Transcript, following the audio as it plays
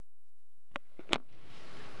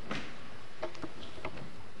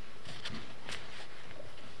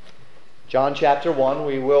John chapter 1.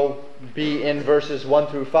 We will be in verses 1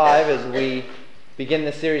 through 5 as we begin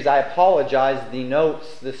this series. I apologize, the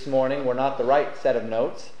notes this morning were not the right set of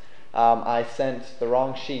notes. I sent the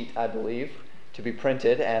wrong sheet, I believe, to be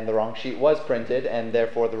printed, and the wrong sheet was printed, and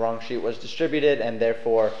therefore the wrong sheet was distributed, and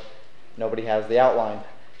therefore nobody has the outline.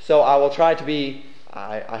 So I will try to be,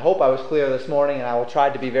 I hope I was clear this morning, and I will try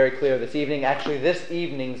to be very clear this evening. Actually, this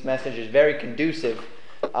evening's message is very conducive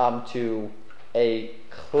to a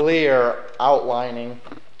clear outlining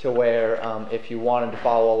to where if you wanted to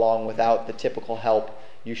follow along without the typical help,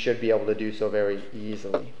 you should be able to do so very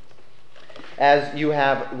easily. As you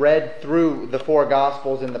have read through the four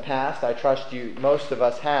Gospels in the past, I trust you, most of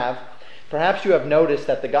us have, perhaps you have noticed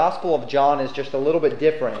that the Gospel of John is just a little bit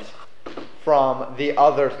different from the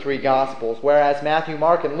other three Gospels. Whereas Matthew,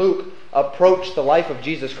 Mark, and Luke approach the life of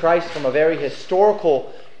Jesus Christ from a very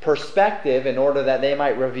historical perspective in order that they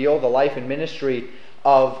might reveal the life and ministry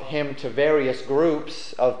of Him to various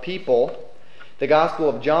groups of people, the Gospel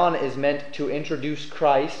of John is meant to introduce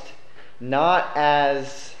Christ not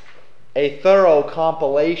as a thorough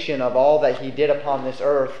compilation of all that He did upon this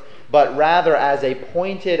earth, but rather as a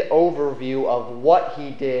pointed overview of what He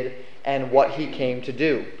did and what He came to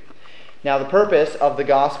do. Now, the purpose of the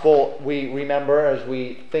Gospel, we remember as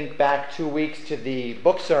we think back 2 weeks to the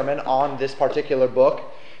book sermon on this particular book,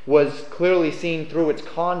 was clearly seen through its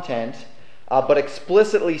content, but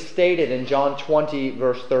explicitly stated in John 20,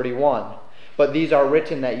 verse 31. But these are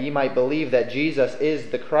written that ye might believe that Jesus is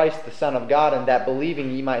the Christ, the Son of God, and that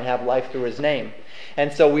believing ye might have life through His name.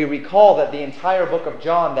 And so we recall that the entire book of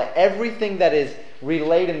John, that everything that is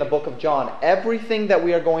relayed in the book of John, everything that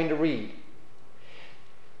we are going to read,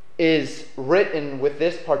 is written with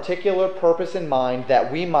this particular purpose in mind,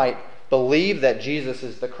 that we might believe that Jesus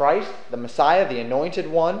is the Christ, the Messiah, the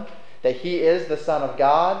Anointed One, that He is the Son of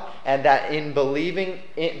God, and that in believing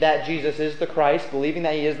that Jesus is the Christ, believing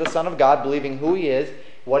that He is the Son of God, believing who He is,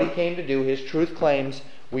 what He came to do, His truth claims,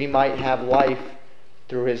 we might have life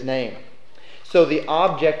through His name. So the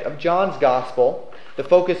object of John's Gospel, the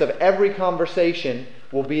focus of every conversation,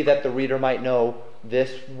 will be that the reader might know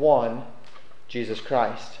this one, Jesus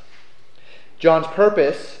Christ. John's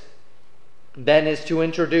purpose then is to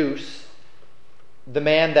introduce the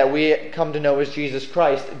man that we come to know as Jesus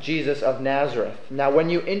Christ, Jesus of Nazareth. Now,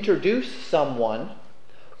 when you introduce someone,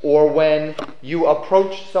 or when you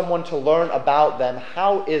approach someone to learn about them,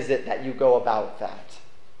 how is it that you go about that?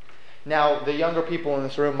 Now, the younger people in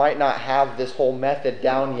this room might not have this whole method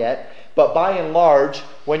down yet, but by and large,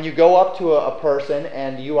 when you go up to a person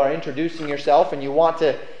and you are introducing yourself and you want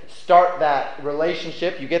to start that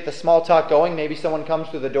relationship, you get the small talk going, maybe someone comes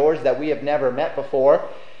through the doors that we have never met before,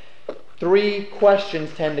 3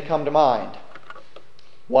 questions tend to come to mind.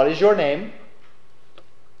 What is your name?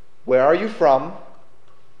 Where are you from?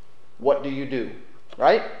 What do you do?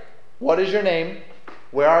 Right? What is your name?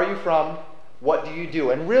 Where are you from? What do you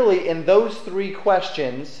do? And really, in those 3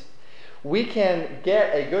 questions, we can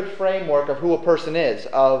get a good framework of who a person is,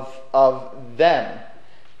 of them.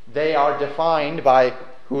 They are defined by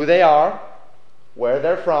who they are, where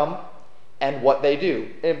they're from, and what they do.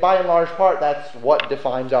 And by and large part, that's what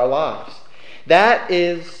defines our lives. That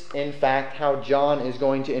is, in fact, how John is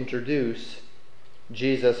going to introduce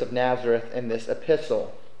Jesus of Nazareth in this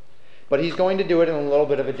epistle. But he's going to do it in a little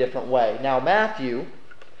bit of a different way. Now, Matthew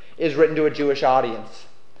is written to a Jewish audience,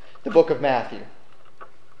 the book of Matthew.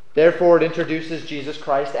 Therefore, it introduces Jesus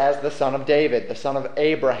Christ as the son of David, the son of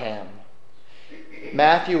Abraham.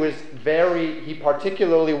 Matthew he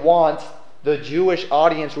particularly wants the Jewish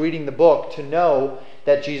audience reading the book to know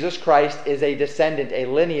that Jesus Christ is a descendant, a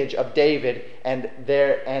lineage of David, and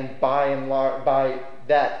by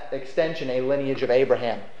that extension, a lineage of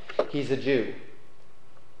Abraham. He's a Jew.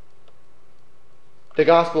 The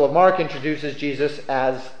Gospel of Mark introduces Jesus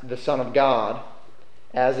as the Son of God,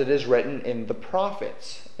 as it is written in the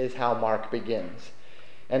prophets, is how Mark begins,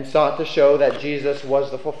 and sought to show that Jesus was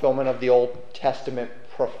the fulfillment of the Old Testament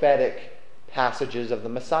prophetic passages of the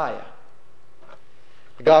Messiah.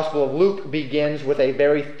 The Gospel of Luke begins with a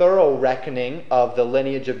very thorough reckoning of the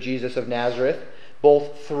lineage of Jesus of Nazareth,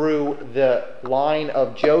 both through the line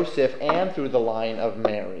of Joseph and through the line of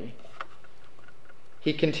Mary.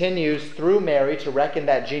 He continues through Mary to reckon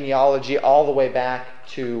that genealogy all the way back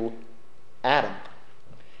to Adam.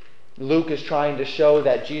 Luke is trying to show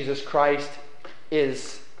that Jesus Christ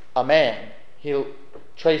is a man. He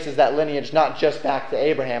traces that lineage not just back to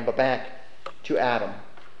Abraham, but back to Adam.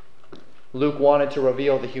 Luke wanted to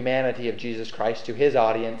reveal the humanity of Jesus Christ to his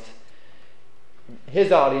audience. His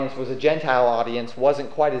audience was a Gentile audience,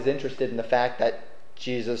 wasn't quite as interested in the fact that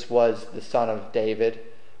Jesus was the son of David,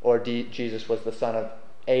 or Jesus was the son of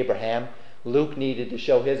Abraham. Luke needed to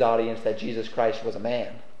show his audience that Jesus Christ was a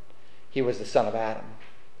man. He was the son of Adam.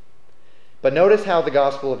 But notice how the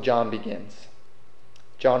Gospel of John begins.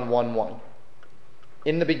 John 1:1.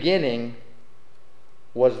 In the beginning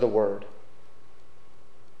was the Word.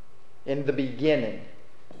 In the beginning.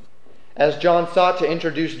 As John sought to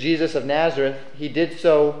introduce Jesus of Nazareth, he did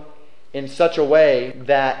so in such a way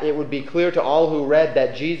that it would be clear to all who read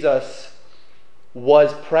that Jesus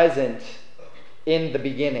was present in the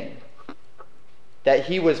beginning. That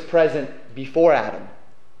he was present before Adam.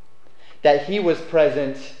 That he was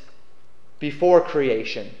present before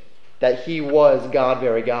creation. That he was God,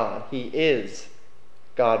 very God. He is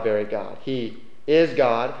God, very God. He is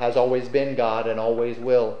God, has always been God, and always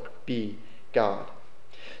will be God.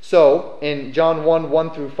 So, in John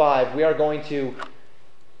 1 through 5, we are going to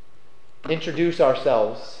introduce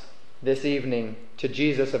ourselves this evening to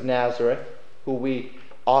Jesus of Nazareth, who we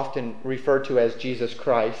often refer to as Jesus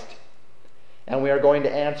Christ. And we are going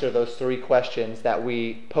to answer those three questions that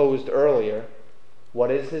we posed earlier.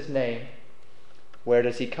 What is his name? Where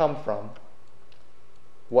does he come from?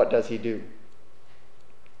 What does he do?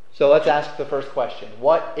 So let's ask the first question.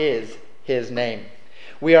 What is his name?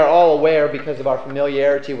 We are all aware, because of our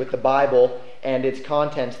familiarity with the Bible and its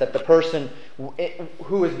contents, that the person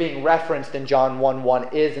who is being referenced in John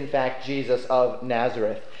 1:1 is in fact Jesus of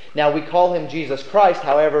Nazareth. Now we call him Jesus Christ.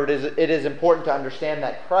 However, it is important to understand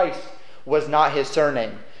that Christ was not his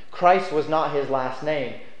surname. Christ was not his last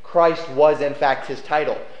name. Christ was in fact his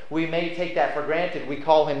title. We may take that for granted. We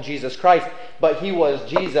call him Jesus Christ, but he was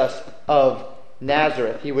Jesus of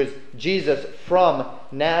Nazareth. He was Jesus from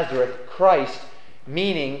Nazareth. Christ,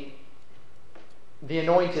 meaning the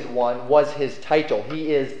Anointed One, was his title.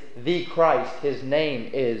 He is the Christ. His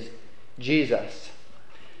name is Jesus.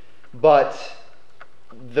 But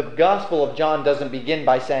the Gospel of John doesn't begin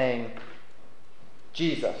by saying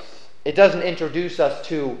Jesus. It doesn't introduce us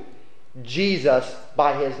to Jesus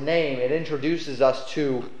by his name. It introduces us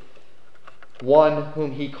to one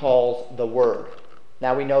whom he calls the Word.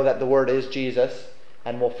 Now we know that the Word is Jesus,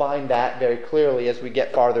 and we'll find that very clearly as we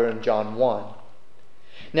get farther in John 1.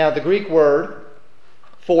 Now the Greek word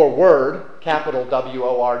for word, capital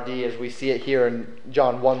W-O-R-D, as we see it here in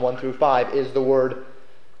John 1 through 5, is the word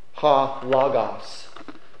ha-logos.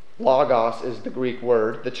 Logos is the Greek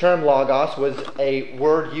word. The term logos was a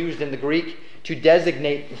word used in the Greek to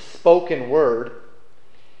designate the spoken word,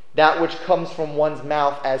 that which comes from one's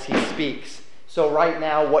mouth as he speaks. So right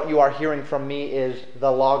now what you are hearing from me is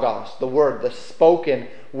the logos, the word, the spoken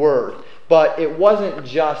word. But it wasn't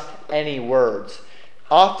just any words.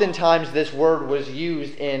 Oftentimes this word was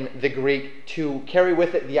used in the Greek to carry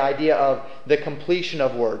with it the idea of the completion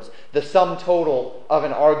of words, the sum total of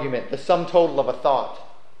an argument, the sum total of a thought.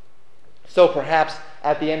 So perhaps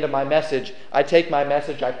at the end of my message, I take my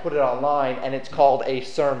message, I put it online, and it's called a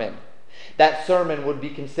sermon. That sermon would be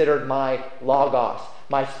considered my logos,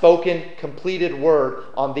 my spoken, completed word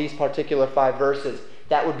on these particular 5 verses.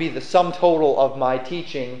 That would be the sum total of my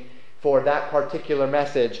teaching for that particular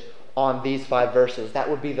message on these 5 verses. That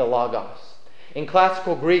would be the logos. In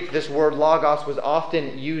classical Greek, this word logos was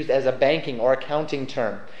often used as a banking or accounting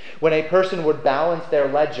term. When a person would balance their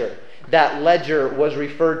ledger, that ledger was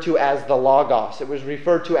referred to as the logos. It was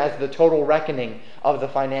referred to as the total reckoning of the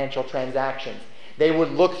financial transactions. They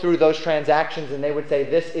would look through those transactions and they would say,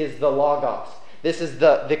 this is the logos. This is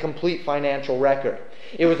the complete financial record.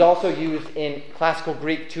 It was also used in classical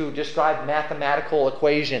Greek to describe mathematical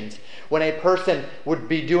equations. When a person would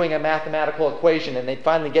be doing a mathematical equation and they'd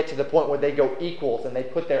finally get to the point where they go equals and they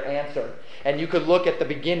put their answer. And you could look at the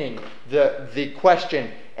beginning, the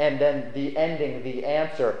question, and then the ending, the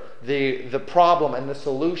answer, the problem and the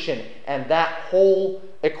solution. And that whole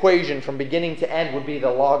equation from beginning to end would be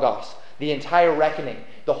the logos, the entire reckoning,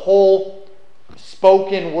 the whole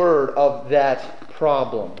spoken word of that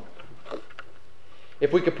problem.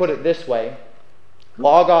 If we could put it this way,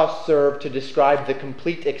 logos served to describe the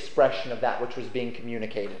complete expression of that which was being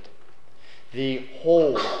communicated. The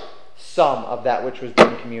whole sum of that which was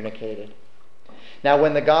being communicated. Now,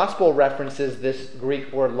 when the gospel references this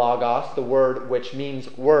Greek word logos, the word which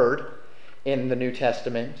means word in the New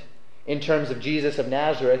Testament, in terms of Jesus of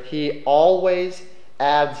Nazareth, he always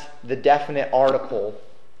adds the definite article,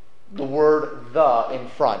 the word the, in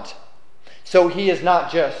front. So he is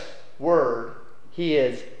not just word, he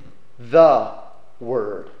is the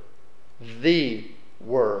Word. The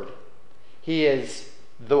Word. He is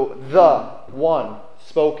the one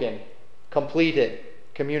spoken, completed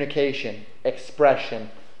communication,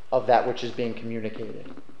 expression of that which is being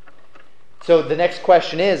communicated. So the next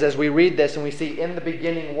question is, as we read this and we see in the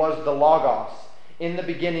beginning was the Logos, in the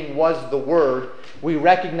beginning was the Word, we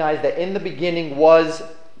recognize that in the beginning was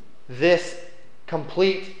this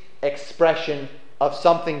complete expression of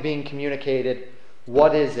something being communicated.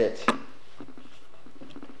 What is it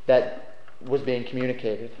that was being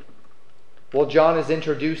communicated? Well, John is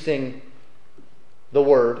introducing the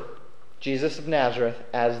Word, Jesus of Nazareth,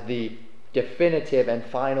 as the definitive and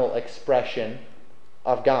final expression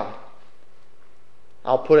of God.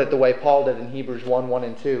 I'll put it the way Paul did in Hebrews 1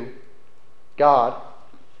 and 2. God,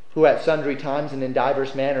 who at sundry times and in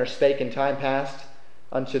divers manners spake in time past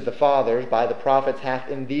unto the fathers by the prophets, hath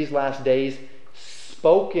in these last days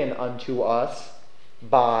spoken unto us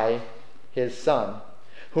by his Son,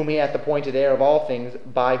 whom he hath appointed heir of all things,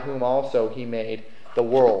 by whom also he made the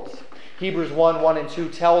worlds. Hebrews 1 and 2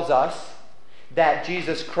 tells us that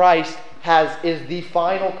Jesus Christ is the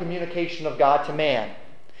final communication of God to man.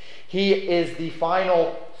 He is the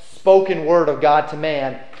final spoken word of God to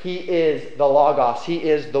man. He is the Logos. He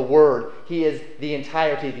is the Word. He is the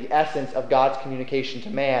entirety, the essence of God's communication to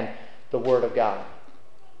man, the Word of God.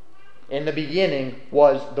 In the beginning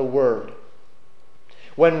was the Word.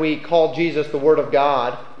 When we call Jesus the Word of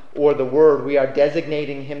God, or the Word, we are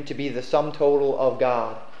designating him to be the sum total of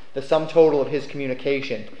God, the sum total of his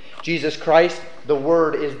communication. Jesus Christ, the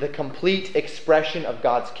Word, is the complete expression of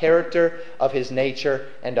God's character, of his nature,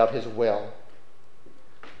 and of his will.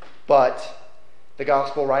 But the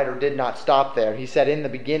gospel writer did not stop there. He said, in the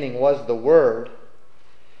beginning was the Word.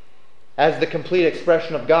 As the complete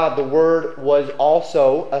expression of God, the Word was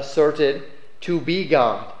also asserted to be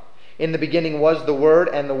God. In the beginning was the Word,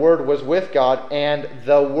 and the Word was with God, and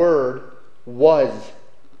the Word was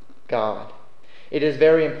God. It is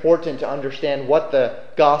very important to understand what the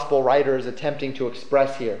gospel writer is attempting to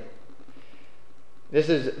express here. This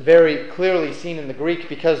is very clearly seen in the Greek,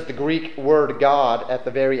 because the Greek word God at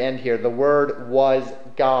the very end here, the word was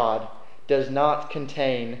God, does not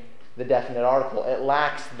contain the definite article. It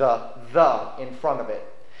lacks the in front of it.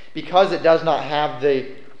 Because it does not have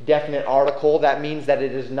the definite article, that means that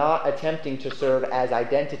it is not attempting to serve as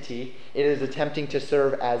identity. It is attempting to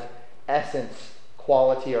serve as essence,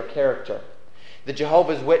 quality, or character. The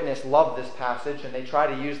Jehovah's Witnesses love this passage, and they try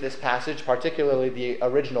to use this passage, particularly the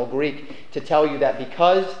original Greek, to tell you that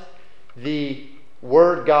because the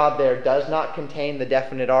word God there does not contain the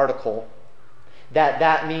definite article,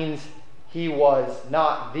 that means he was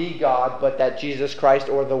not the God, but that Jesus Christ,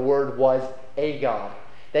 or the Word, was a God.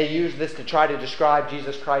 They use this to try to describe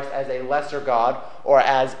Jesus Christ as a lesser God, or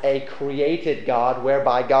as a created God,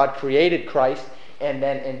 whereby God created Christ and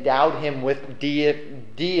then endowed him with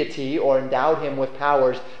deity, or endowed him with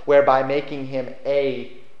powers, whereby making him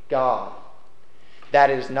a God.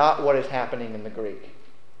 That is not what is happening in the Greek.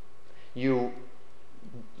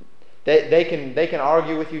 They can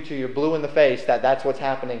argue with you till you're blue in the face that that's what's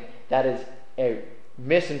happening. That is a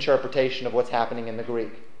misinterpretation of what's happening in the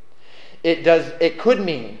Greek. It could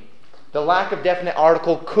mean, the lack of definite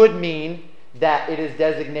article could mean that it is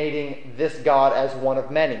designating this God as one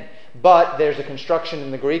of many. But there's a construction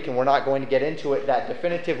in the Greek, and we're not going to get into it, that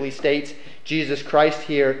definitively states Jesus Christ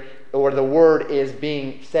here, or the Word, is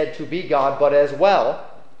being said to be God. But as well,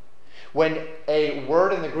 when a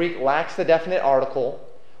word in the Greek lacks the definite article,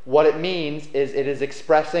 what it means is it is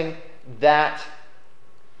expressing that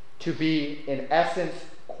to be in essence,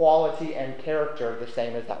 quality, and character the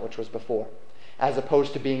same as that which was before, as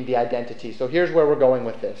opposed to being the identity. So here's where we're going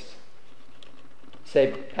with this.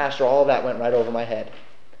 Say, Pastor, all of that went right over my head.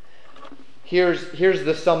 Here's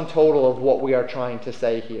the sum total of what we are trying to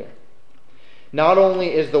say here. Not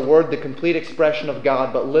only is the Word the complete expression of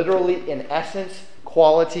God, but literally in essence,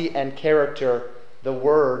 quality, and character, the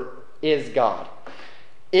Word is God.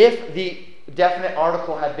 If the definite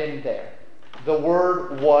article had been there, the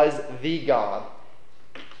Word was the God,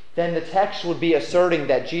 then the text would be asserting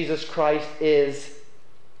that Jesus Christ is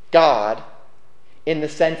God, in the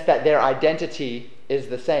sense that their identity is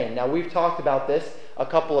the same. Now, we've talked about this a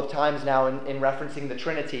couple of times now in referencing the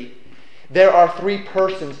Trinity. There are three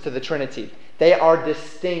persons to the Trinity. They are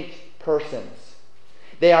distinct persons.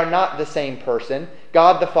 They are not the same person.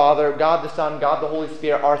 God the Father, God the Son, God the Holy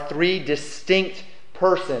Spirit are three distinct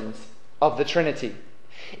persons of the Trinity.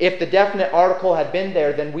 If the definite article had been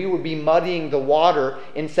there, then we would be muddying the water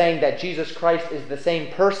in saying that Jesus Christ is the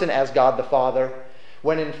same person as God the Father,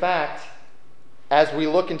 when in fact, as we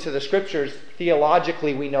look into the Scriptures,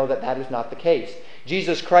 theologically we know that that is not the case.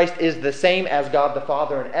 Jesus Christ is the same as God the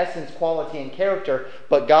Father in essence, quality, and character,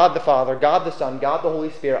 but God the Father, God the Son, God the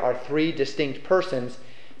Holy Spirit are three distinct persons,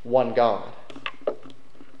 one God.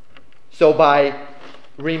 So by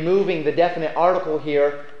removing the definite article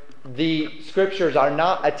here, the Scriptures are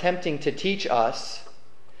not attempting to teach us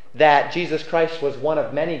that Jesus Christ was one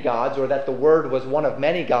of many gods, or that the Word was one of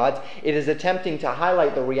many gods. It is attempting to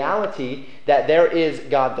highlight the reality that there is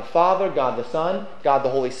God the Father, God the Son, God the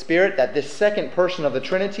Holy Spirit, that this second person of the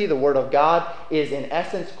Trinity, the Word of God, is in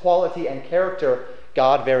essence, quality, and character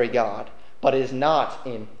God, very God, but is not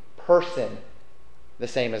in person the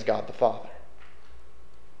same as God the Father.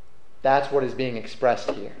 That's what is being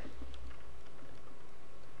expressed here.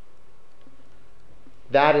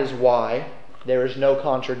 That is why there is no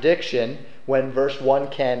contradiction when verse 1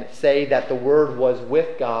 can say that the Word was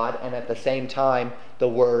with God and at the same time the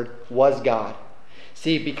Word was God.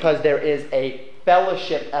 See, because there is a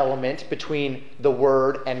fellowship element between the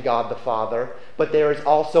Word and God the Father, but there is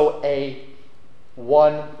also a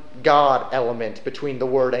one God element between the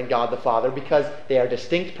Word and God the Father, because they are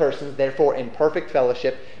distinct persons, therefore in perfect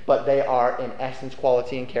fellowship, but they are in essence,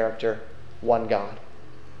 quality, and character one God.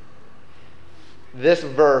 This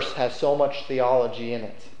verse has so much theology in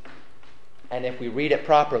it. And if we read it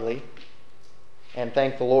properly, and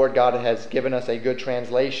thank the Lord God has given us a good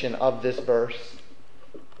translation of this verse,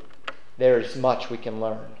 there is much we can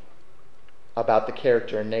learn about the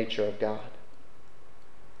character and nature of God.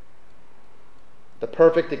 The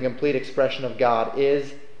perfect and complete expression of God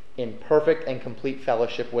is in perfect and complete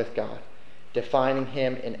fellowship with God, defining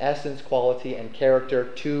Him in essence, quality, and character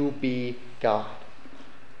to be God.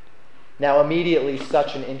 Now, immediately,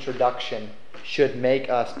 such an introduction should make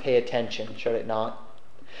us pay attention, should it not?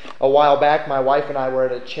 A while back, my wife and I were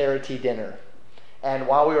at a charity dinner. And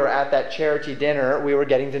while we were at that charity dinner, we were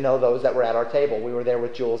getting to know those that were at our table. We were there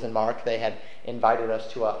with Jules and Mark. They had invited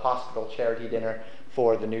us to a hospital charity dinner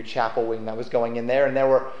for the new chapel wing that was going in there. And there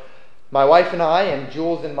were my wife and I and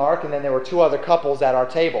Jules and Mark, and then there were two other couples at our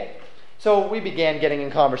table. So we began getting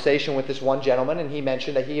in conversation with this one gentleman, and he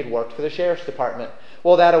mentioned that he had worked for the sheriff's department.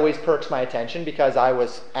 Well, that always perks my attention because I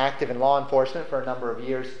was active in law enforcement for a number of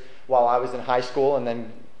years while I was in high school and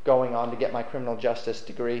then going on to get my criminal justice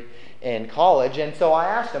degree in college. And so I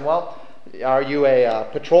asked him, well, are you a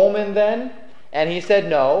patrolman then? And he said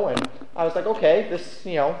no. And I was like, okay, this,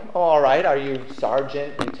 all right. Are you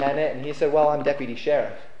sergeant, lieutenant? And he said, well, I'm deputy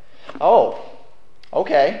sheriff. Oh,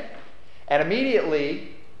 okay. And immediately,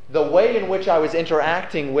 the way in which I was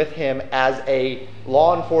interacting with him as a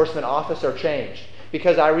law enforcement officer changed,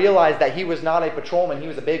 because I realized that he was not a patrolman, he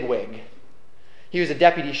was a bigwig. He was a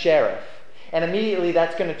deputy sheriff. And immediately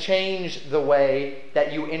that's going to change the way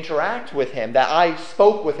that you interact with him, that I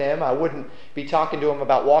spoke with him. I wouldn't be talking to him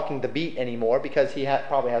about walking the beat anymore because he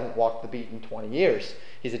probably hasn't walked the beat in 20 years.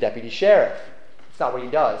 He's a deputy sheriff. It's not what he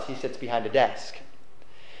does. He sits behind a desk.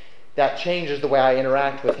 That changes the way I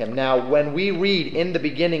interact with him. Now, when we read, in the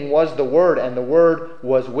beginning was the Word, and the Word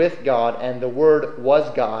was with God, and the Word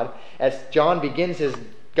was God, as John begins his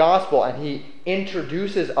gospel and he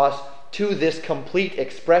introduces us to this complete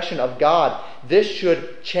expression of God, this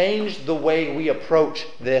should change the way we approach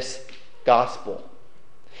this gospel.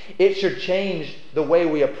 It should change the way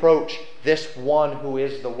we approach this one who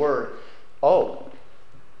is the Word. Oh,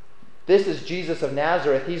 this is Jesus of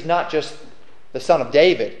Nazareth. He's not just the son of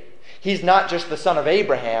David. He's not just the son of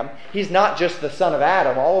Abraham. He's not just the son of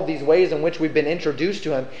Adam. All of these ways in which we've been introduced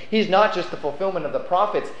to him. He's not just the fulfillment of the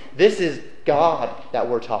prophets. This is God that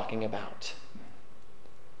we're talking about.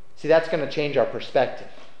 See, that's going to change our perspective.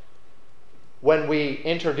 When we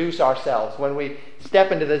introduce ourselves, when we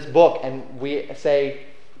step into this book and we say,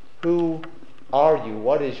 who are you?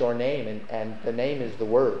 What is your name? And the name is the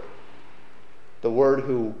Word. The Word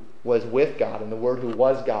who was with God and the Word who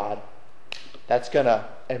was God. That's going to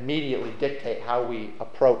immediately dictate how we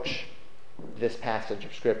approach this passage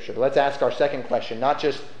of Scripture. Let's ask our second question. Not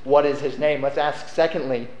just, what is his name? Let's ask,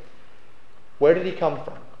 secondly, where did he come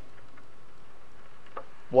from?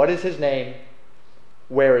 What is his name?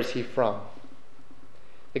 Where is he from?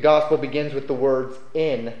 The gospel begins with the words,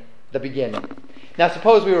 in the beginning. Now,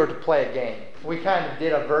 suppose we were to play a game. We kind of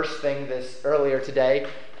did a verse thing earlier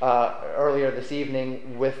this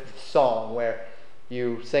evening with song, where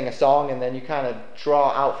you sing a song and then you kind of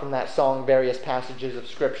draw out from that song various passages of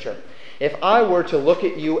Scripture. If I were to look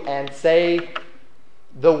at you and say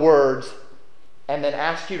the words and then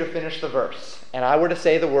ask you to finish the verse, and I were to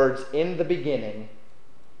say the words, in the beginning,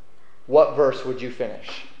 what verse would you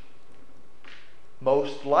finish?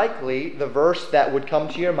 Most likely, the verse that would come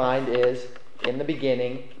to your mind is, in the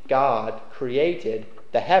beginning, God created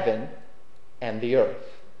the heaven and the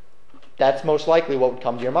earth. That's most likely what would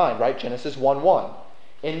come to your mind, right? Genesis 1:1.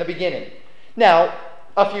 In the beginning. Now,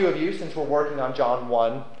 a few of you, since we're working on John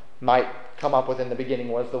 1, might come up with in the beginning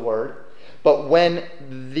was the Word. But when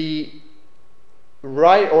the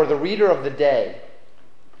reader of the day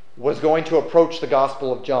was going to approach the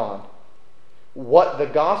Gospel of John, what the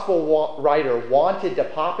gospel writer wanted to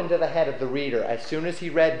pop into the head of the reader as soon as he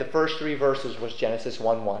read the first 3 verses was Genesis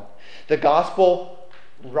 1:1. The gospel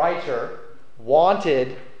writer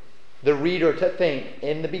wanted the reader to think,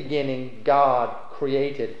 in the beginning, God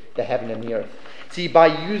created the heaven and the earth. See, by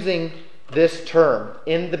using this term,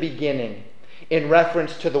 in the beginning, in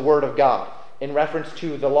reference to the Word of God, in reference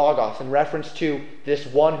to the Logos, in reference to this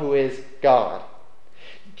one who is God,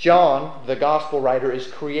 John, the gospel writer, is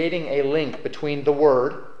creating a link between the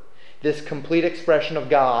Word, this complete expression of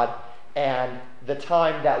God, and the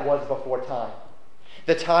time that was before time,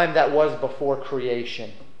 the time that was before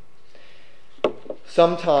creation.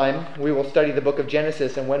 Sometime we will study the book of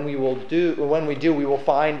Genesis, and when we do, we will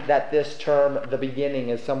find that this term, the beginning,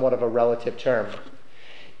 is somewhat of a relative term.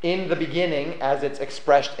 In the beginning, as it's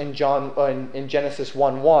expressed in Genesis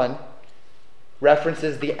 1:1,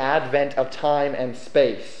 references the advent of time and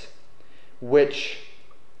space, which,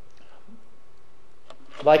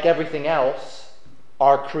 like everything else,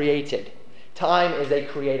 are created. Time is a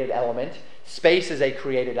created element. Space is a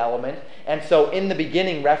created element. And so in the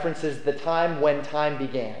beginning references the time when time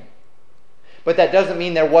began. But that doesn't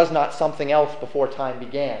mean there was not something else before time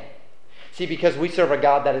began. See, because we serve a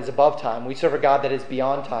God that is above time. We serve a God that is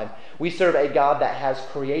beyond time. We serve a God that has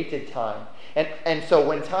created time. And so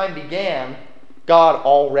when time began, God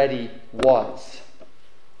already was.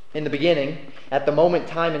 In the beginning, at the moment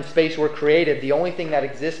time and space were created, the only thing that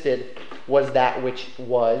existed was that which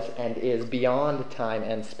was and is beyond time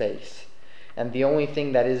and space. And the only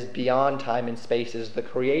thing that is beyond time and space is the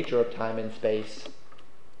creator of time and space,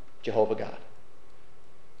 Jehovah God.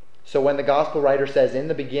 So when the gospel writer says, in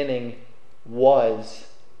the beginning was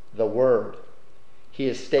the Word, he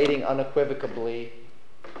is stating unequivocally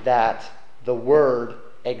that the Word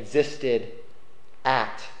existed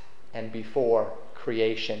at and before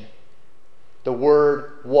creation. The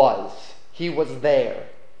Word was. He was there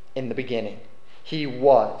in the beginning. He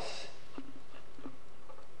was.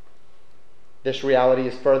 This reality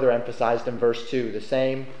is further emphasized in verse 2. The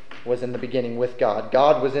same was in the beginning with God.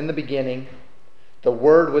 God was in the beginning. The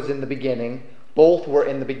Word was in the beginning. Both were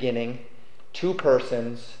in the beginning. 2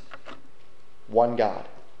 persons, 1 God.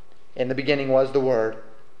 In the beginning was the Word.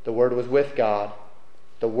 The Word was with God.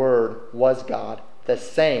 The Word was God. The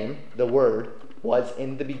same, the Word, was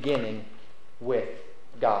in the beginning with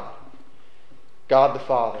God. God the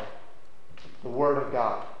Father, the Word of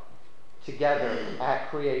God, together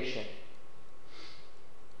at creation.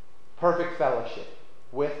 Perfect fellowship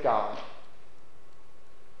with God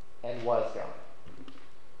and was God.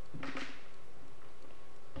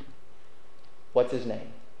 What's his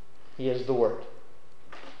name? He is the Word.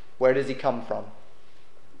 Where does he come from?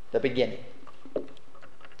 The beginning.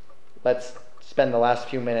 Let's spend the last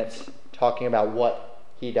few minutes talking about what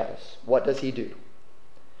he does. What does he do?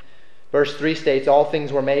 Verse 3 states, all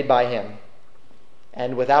things were made by him,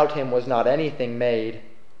 and without him was not anything made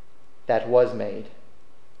that was made.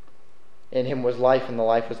 In him was life, and the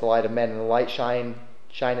life was the light of men, and the light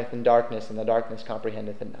shineth in darkness, and the darkness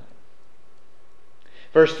comprehendeth it not.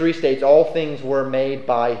 Verse 3 states, all things were made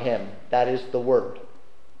by him. That is the Word.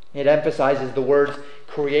 It emphasizes the Word's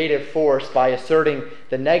creative force by asserting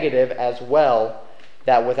the negative as well,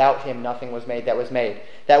 that without him nothing was made that was made.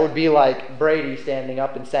 That would be like Brady standing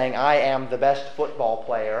up and saying, I am the best football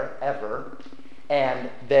player ever, and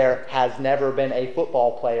there has never been a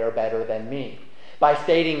football player better than me. By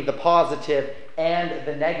stating the positive and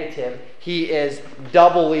the negative, he is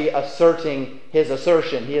doubly asserting his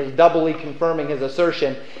assertion. He is doubly confirming his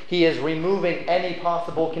assertion. He is removing any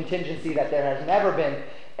possible contingency that there has never been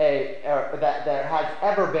that there has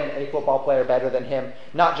ever been a football player better than him,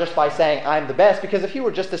 not just by saying I'm the best, because if he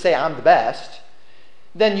were just to say I'm the best,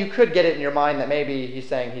 then you could get it in your mind that maybe he's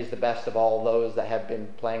saying he's the best of all those that have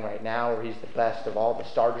been playing right now, or he's the best of all the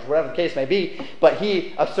starters, whatever the case may be. But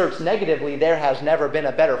he asserts negatively, there has never been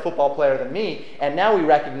a better football player than me, and now we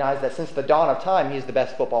recognize that since the dawn of time, he's the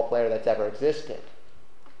best football player that's ever existed.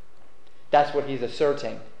 That's what he's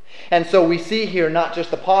asserting. And so we see here not just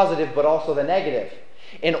the positive, but also the negative.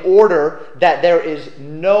 In order that there is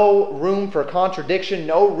no room for contradiction,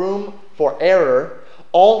 no room for error,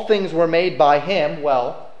 all things were made by him.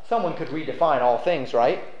 Well, someone could redefine all things,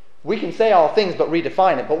 right? We can say all things but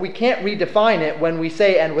redefine it. But we can't redefine it when we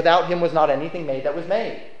say, and without him was not anything made that was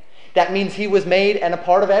made. That means he was made and a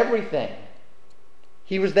part of everything.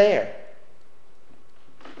 He was there.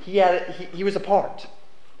 He was a part.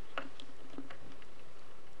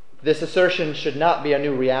 This assertion should not be a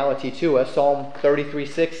new reality to us. Psalm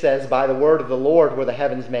 33:6 says, by the word of the Lord were the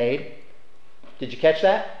heavens made. Did you catch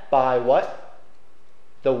that? By what?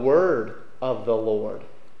 The word of the Lord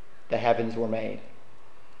the heavens were made.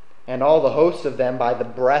 and all the hosts of them by the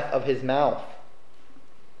breath of his mouth.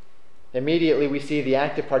 Immediately we see the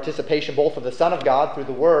active participation both of the Son of God through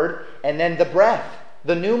the Word, and then the breath,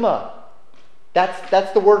 the pneuma.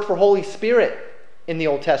 That's the word for Holy Spirit in the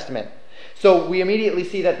Old Testament. So we immediately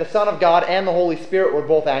see that the Son of God and the Holy Spirit were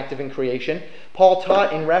both active in creation. Paul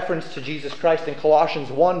taught in reference to Jesus Christ in Colossians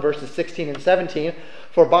 1, verses 16 and 17,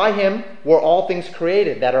 "For by him were all things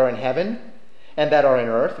created that are in heaven and that are in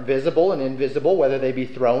earth, visible and invisible, whether they be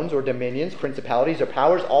thrones or dominions, principalities or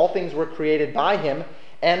powers. All things were created by him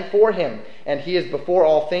and for him. And he is before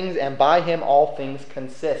all things, and by him all things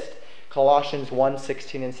consist." Colossians 1,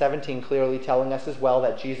 16 and 17 clearly telling us as well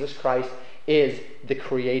that Jesus Christ is the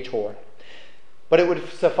Creator. But it would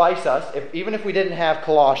suffice us, even if we didn't have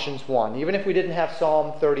Colossians 1, even if we didn't have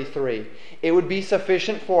Psalm 33, it would be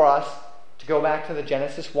sufficient for us to go back to the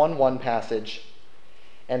Genesis 1:1 passage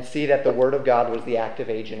and see that the Word of God was the active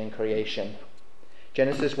agent in creation.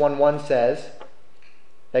 Genesis 1:1 says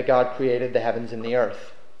that God created the heavens and the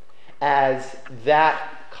earth. As that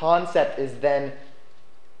concept is then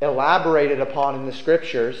elaborated upon in the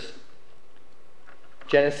Scriptures,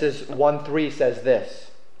 Genesis 1:3 says this,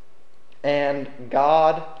 "And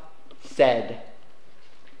God said,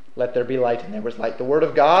 let there be light, and there was light." The Word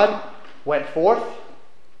of God went forth,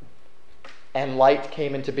 and light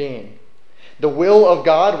came into being. The will of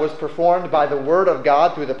God was performed by the Word of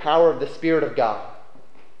God through the power of the Spirit of God.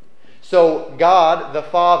 So God, the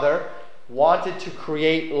Father, wanted to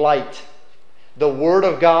create light. The Word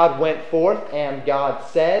of God went forth, and God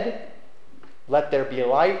said, "Let there be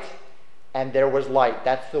light," and there was light.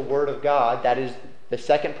 That's the Word of God. That is the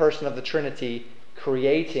second person of the Trinity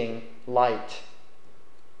creating light.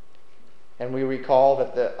 And we recall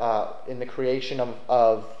that in the creation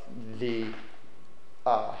of the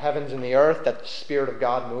heavens and the earth, that the Spirit of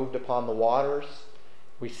God moved upon the waters.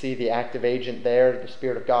 We see the active agent there, the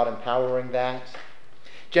Spirit of God empowering that.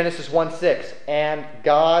 Genesis 1:6, "And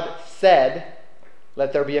God said,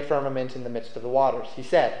 let there be a firmament in the midst of the waters." He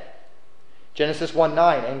said. Genesis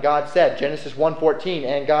 1:9, "And God said." Genesis 1:14,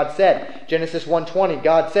 "And God said." Genesis 1:20,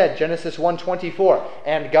 "God said." Genesis 1:24,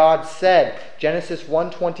 "And God said." Genesis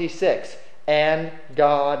 1:26, "And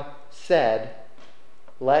God said,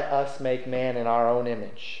 let us make man in our own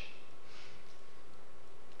image."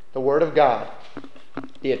 The Word of God,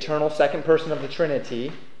 the eternal second person of the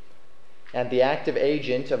Trinity, and the active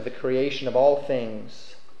agent of the creation of all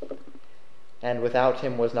things. And without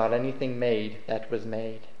him was not anything made that was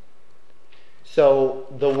made. So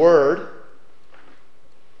the Word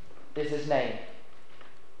is his name.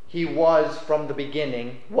 He was from the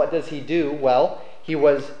beginning. What does he do? Well, he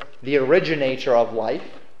was the originator of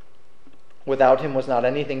life. Without him was not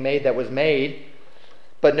anything made that was made.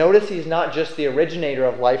 But notice he's not just the originator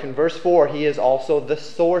of life. In verse 4, he is also the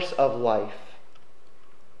source of life.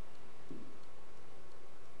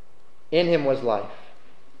 In him was life,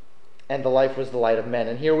 and the life was the light of men.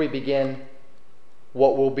 And here we begin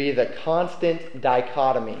what will be the constant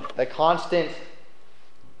dichotomy, the constant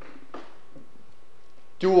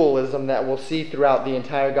dualism that we'll see throughout the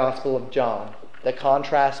entire Gospel of John. The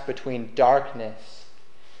contrast between darkness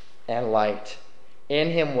and light.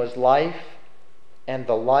 In him was life, and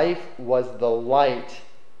the life was the light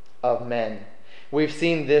of men. We've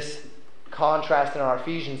seen this contrast in our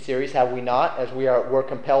Ephesians series, have we not? As we're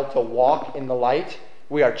compelled to walk in the light.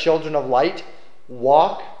 We are children of light.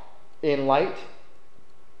 Walk in light.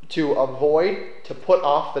 To avoid, to put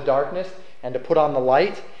off the darkness, and to put on the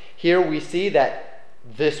light. Here we see that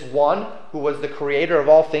this one who was the creator of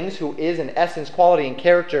all things, who is in essence, quality, and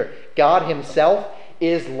character, God himself,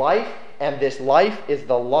 is life, and this life is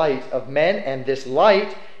the light of men, and this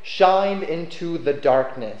light shined into the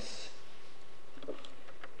darkness.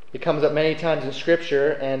 It comes up many times in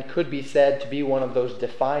Scripture and could be said to be one of those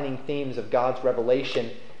defining themes of God's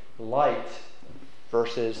revelation, light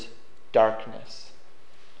versus darkness.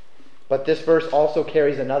 But this verse also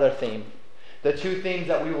carries another theme. The two themes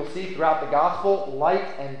that we will see throughout the gospel, light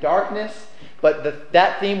and darkness, but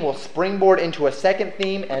that theme will springboard into a second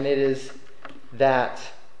theme, and it is that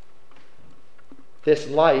this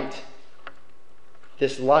light,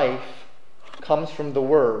 this life, comes from the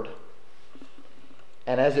Word.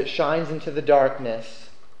 And as it shines into the darkness,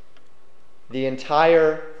 the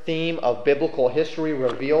entire theme of biblical history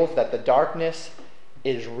reveals that the darkness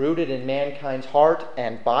is rooted in mankind's heart,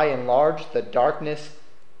 and by and large, the darkness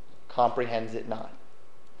comprehends it not.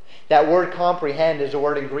 That word comprehend is a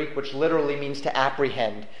word in Greek which literally means to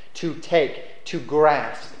apprehend, to take, to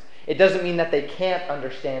grasp. It doesn't mean that they can't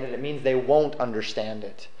understand it. It means they won't understand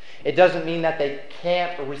it. It doesn't mean that they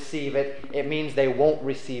can't receive it. It means they won't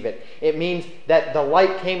receive it. It means that the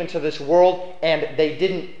light came into this world and they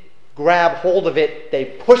didn't grab hold of it, they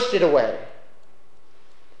pushed it away.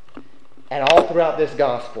 And all throughout this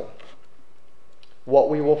gospel, what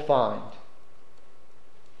we will find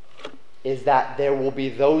is that there will be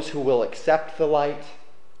those who will accept the light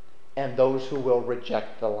and those who will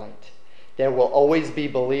reject the light. There will always be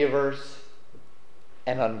believers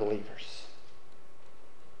and unbelievers.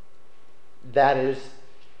 That is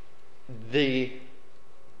the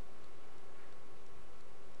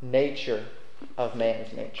nature of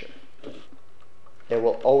man's nature. There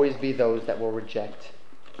will always be those that will reject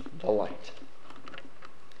the light.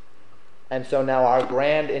 And so now our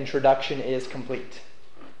grand introduction is complete.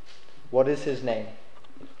 What is his name?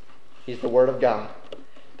 He's the Word of God,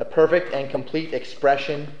 the perfect and complete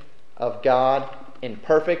expression of God in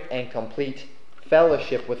perfect and complete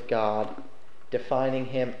fellowship with God, defining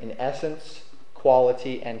him in essence,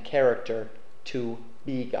 quality, and character to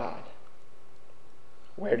be God.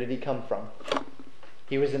 Where did he come from?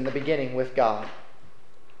 He was in the beginning with God.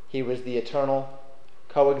 He was the eternal,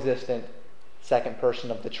 coexistent second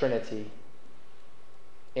person of the Trinity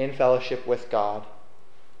in fellowship with God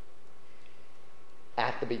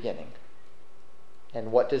at the beginning.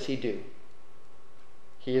 And what does he do?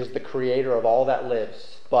 He is the creator of all that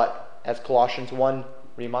lives. But as Colossians 1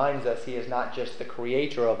 reminds us, he is not just the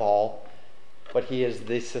creator of all, but he is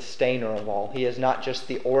the sustainer of all. He is not just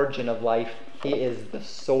the origin of life, he is the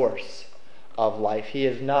source of life. He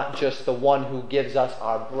is not just the one who gives us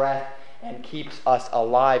our breath and keeps us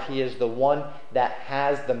alive. He is the one that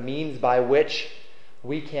has the means by which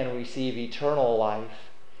we can receive eternal life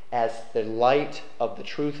as the light of the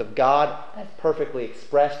truth of God, as perfectly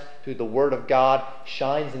expressed through the Word of God,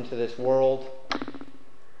 shines into this world,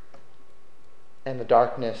 and the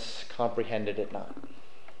darkness comprehended it not,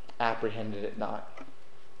 apprehended it not.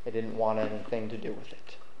 It didn't want anything to do with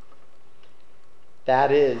it.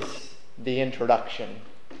 That is the introduction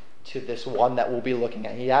to this one that we'll be looking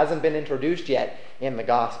at. He hasn't been introduced yet in the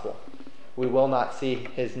gospel. We will not see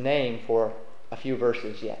his name for a few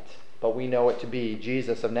verses yet, but we know it to be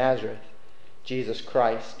Jesus of Nazareth, Jesus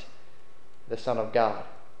Christ, the Son of God.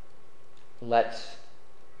 Let's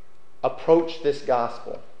approach this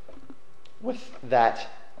gospel with that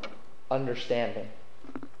understanding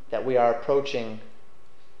that we are approaching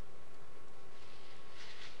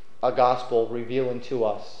a gospel revealing to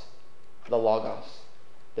us the Logos,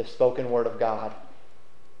 the spoken word of God,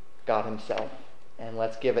 God himself. And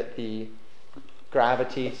let's give it the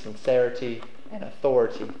gravity, sincerity, and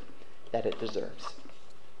authority that it deserves.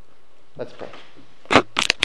 Let's pray.